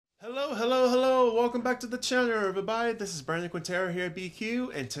Hello, welcome back to the channel, everybody. This is Brandon Quintero here at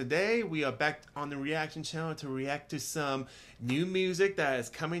BQ, and today we are back on the reaction channel to react to some new music that is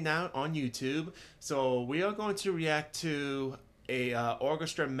coming out on YouTube. So we are going to react to a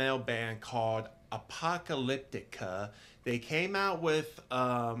orchestra metal band called Apocalyptica. They came out with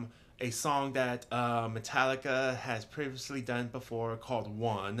a song that Metallica has previously done before called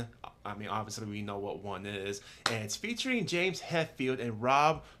One. I mean, obviously we know what One is, and it's featuring James Hetfield and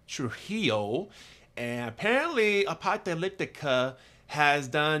Rob Trujillo. And apparently Apocalyptica has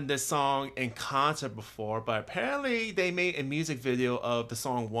done this song in concert before, but apparently they made a music video of the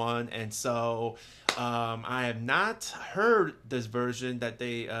song One, and so I have not heard this version that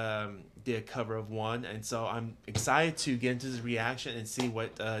they did a cover of One, and so I'm excited to get into this reaction and see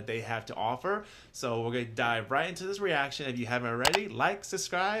what they have to offer. So we're gonna dive right into this reaction. If you haven't already, like,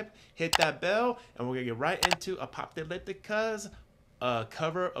 subscribe, hit that bell, and we're gonna get right into Apocalyptica's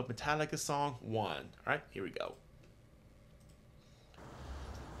cover of Metallica's song One. All right, here we go.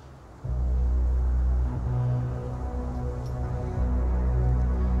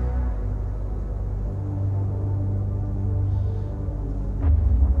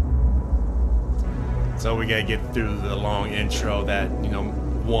 So we gotta get through the long intro that, you know,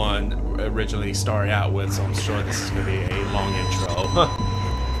 One originally started out with, so I'm sure this is gonna be a long intro.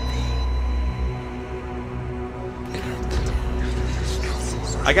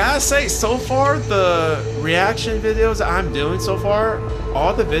 I gotta say, so far, the reaction videos that I'm doing so far,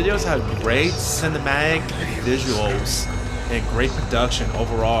 all the videos have great cinematic visuals and great production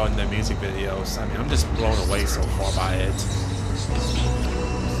overall in the music videos. I mean, I'm just blown away so far by it.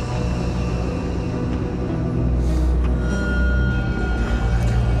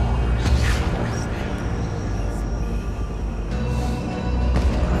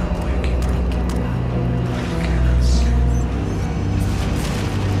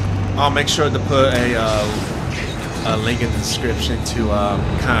 I'll make sure to put a link in the description to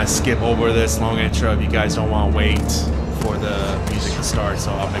kind of skip over this long intro if you guys don't want to wait for the music to start. So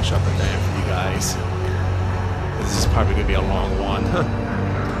I'll make sure I put that in for you guys. This is probably going to be a long one.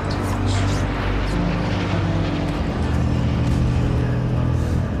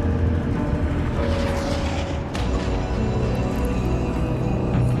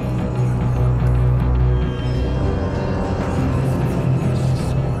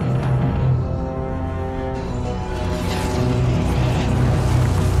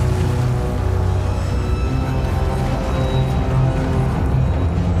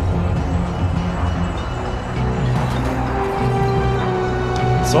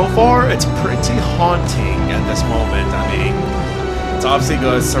 So far, it's pretty haunting at this moment. I mean, it's obviously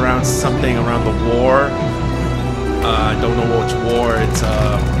going to surround something around the war. I don't know which war it's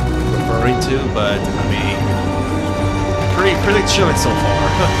referring to, but I mean, pretty chilling so far.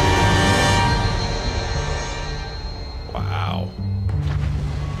 Wow.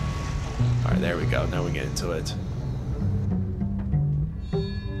 All right, there we go. Now we get into it.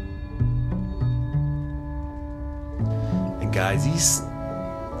 And guys,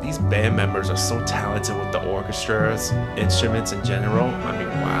 these band members are so talented with the orchestras, instruments in general. I mean,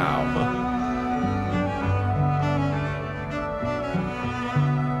 wow.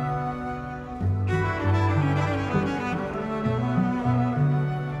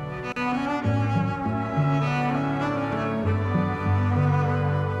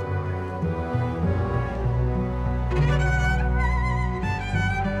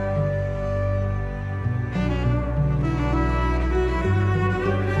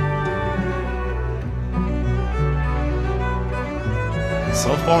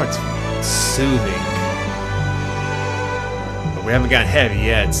 So far, it's soothing, but we haven't gotten heavy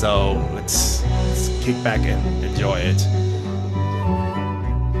yet, so let's kick back and enjoy it.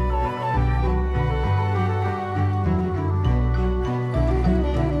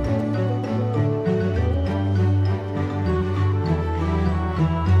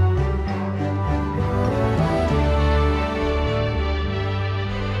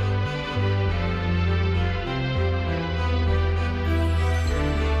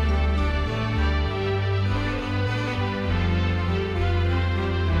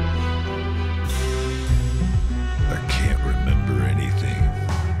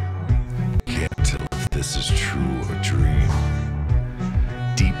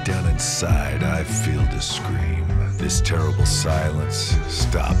 Inside, I feel to scream. This terrible silence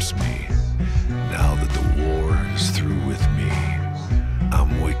stops me. Now that the war is through with me,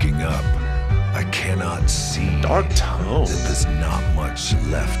 I'm waking up. I cannot see Dark tone. that there's not much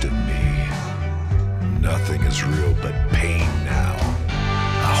left of me. Nothing is real but pain now.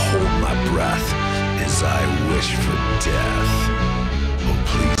 I hold my breath as I wish for death. Oh,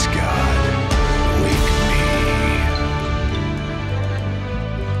 please, God.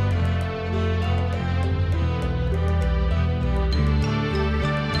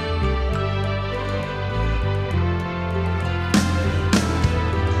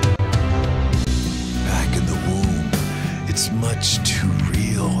 It's much too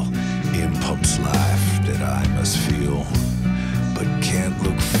real. Impulse life that I must feel, but can't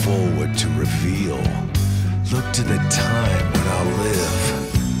look forward to reveal. Look to the time when I'll live,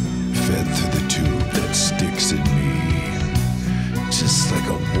 fed through the tube that sticks in me, just like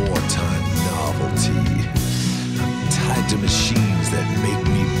a wartime novelty. Tied to machines that make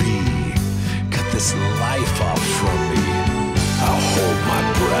me be. Cut this life off from me. I'll hold my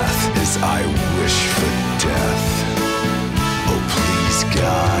breath as I wish for death. Oh please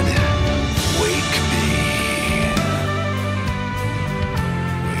God, wake me.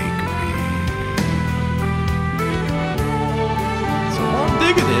 Wake me. So I'm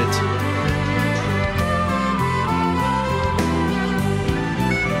digging it.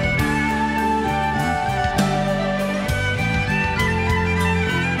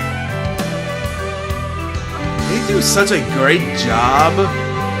 They do such a great job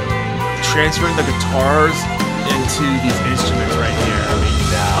transferring the guitars into these instruments right here. I mean,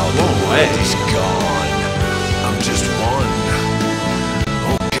 Now a long way. He's gone. I'm just one.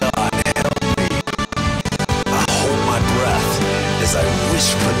 Oh God, help me. I hold my breath as I wish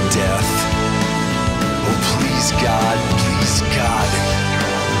for death. Oh please God,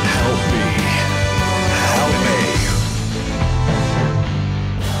 help me. Help me.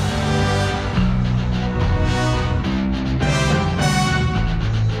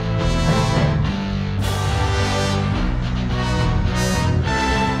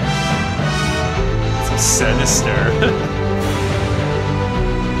 Sinister.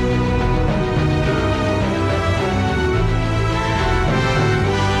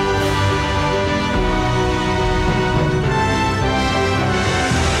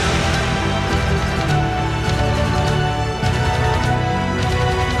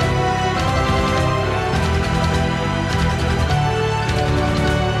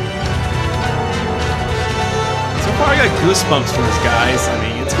 So far, I got goosebumps from this, guys. I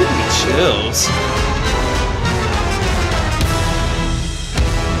mean, it's giving me chills.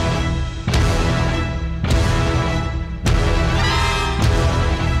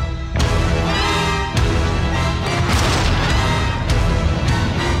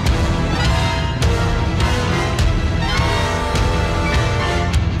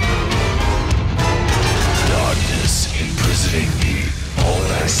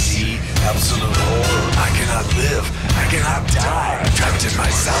 Absolute horror. I cannot live. I cannot die. Trapped in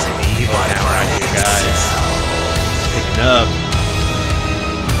myself. Evil now right here, guys. Picking up.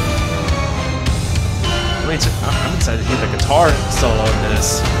 I'm excited to hear the guitar solo in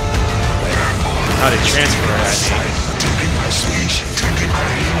this. How they transfer it, I think. Taking my speech, taking my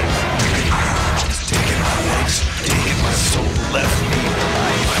eyes, taking my legs, taking my soul, left me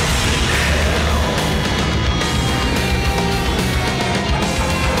alive in hell.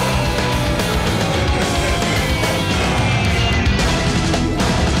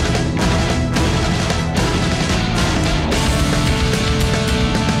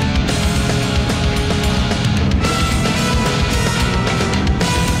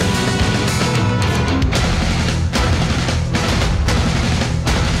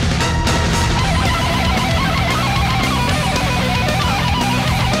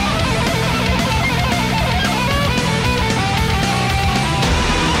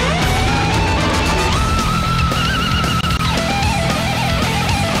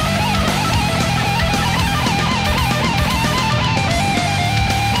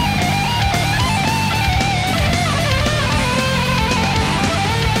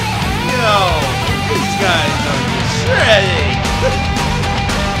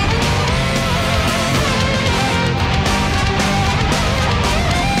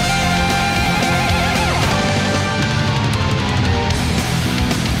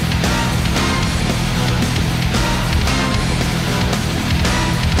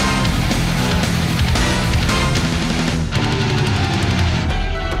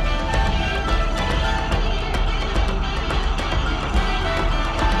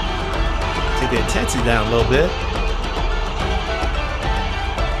 The intensity down a little bit.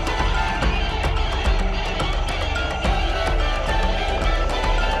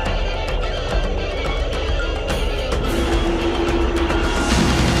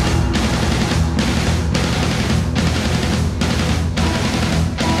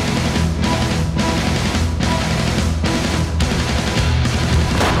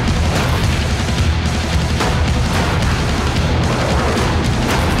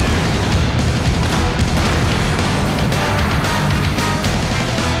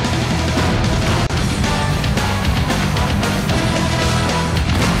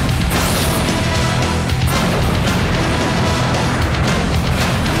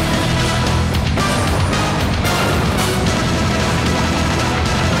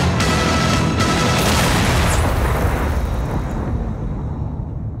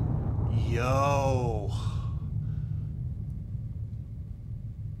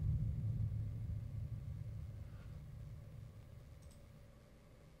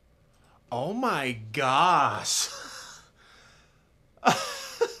 Oh my gosh.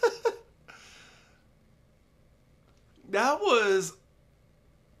 That was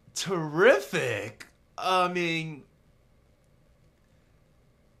terrific. I mean,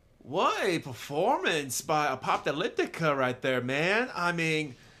 what a performance by Apocalyptica right there, man. I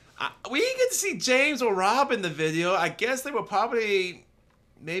mean, we didn't get to see James or Rob in the video. I guess they were probably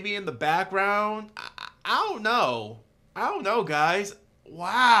maybe in the background. I don't know. I don't know, guys.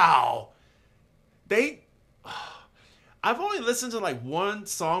 Wow. They I've only listened to like one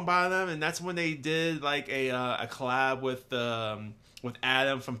song by them, and that's when they did like a collab with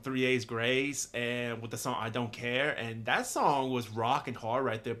Adam from 3A's Grace and with the song I Don't Care, and that song was rocking hard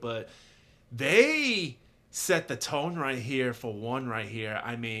right there. But they set the tone right here for one right here.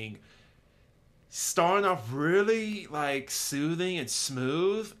 I mean, starting off really like soothing and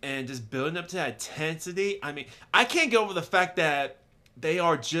smooth, and just building up to that intensity. I mean, I can't get over the fact that they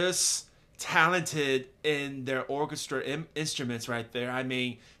are just talented in their orchestra instruments right there. I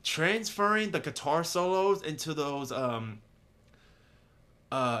mean, transferring the guitar solos into those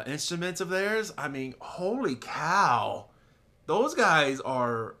instruments of theirs. I mean, holy cow. Those guys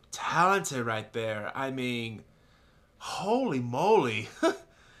are talented right there. I mean, holy moly.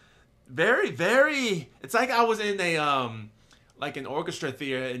 Very, very, it's like I was in a like an orchestra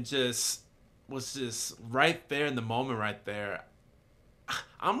theater and just was just right there in the moment right there.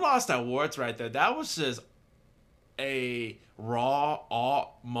 I'm lost at words right there. That was just a raw, awe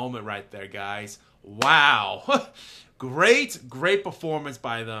moment right there, guys. Wow. Great performance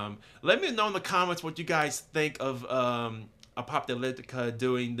by them. Let me know in the comments what you guys think of Apocalyptica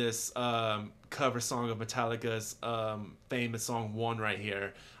doing this cover song of Metallica's famous song One right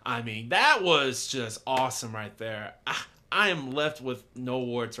here. I mean, that was just awesome right there. I am left with no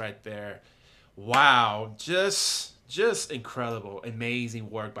words right there. Wow. Just incredible, amazing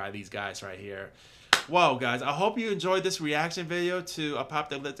work by these guys right here. Wow, guys, I hope you enjoyed this reaction video to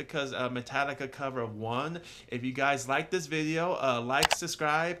Apocalyptica's Metallica cover of One. If you guys like this video, like,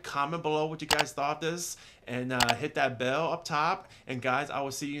 subscribe, comment below what you guys thought of this, and hit that bell up top. And guys, I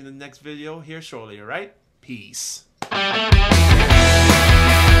will see you in the next video here shortly, all right? Peace.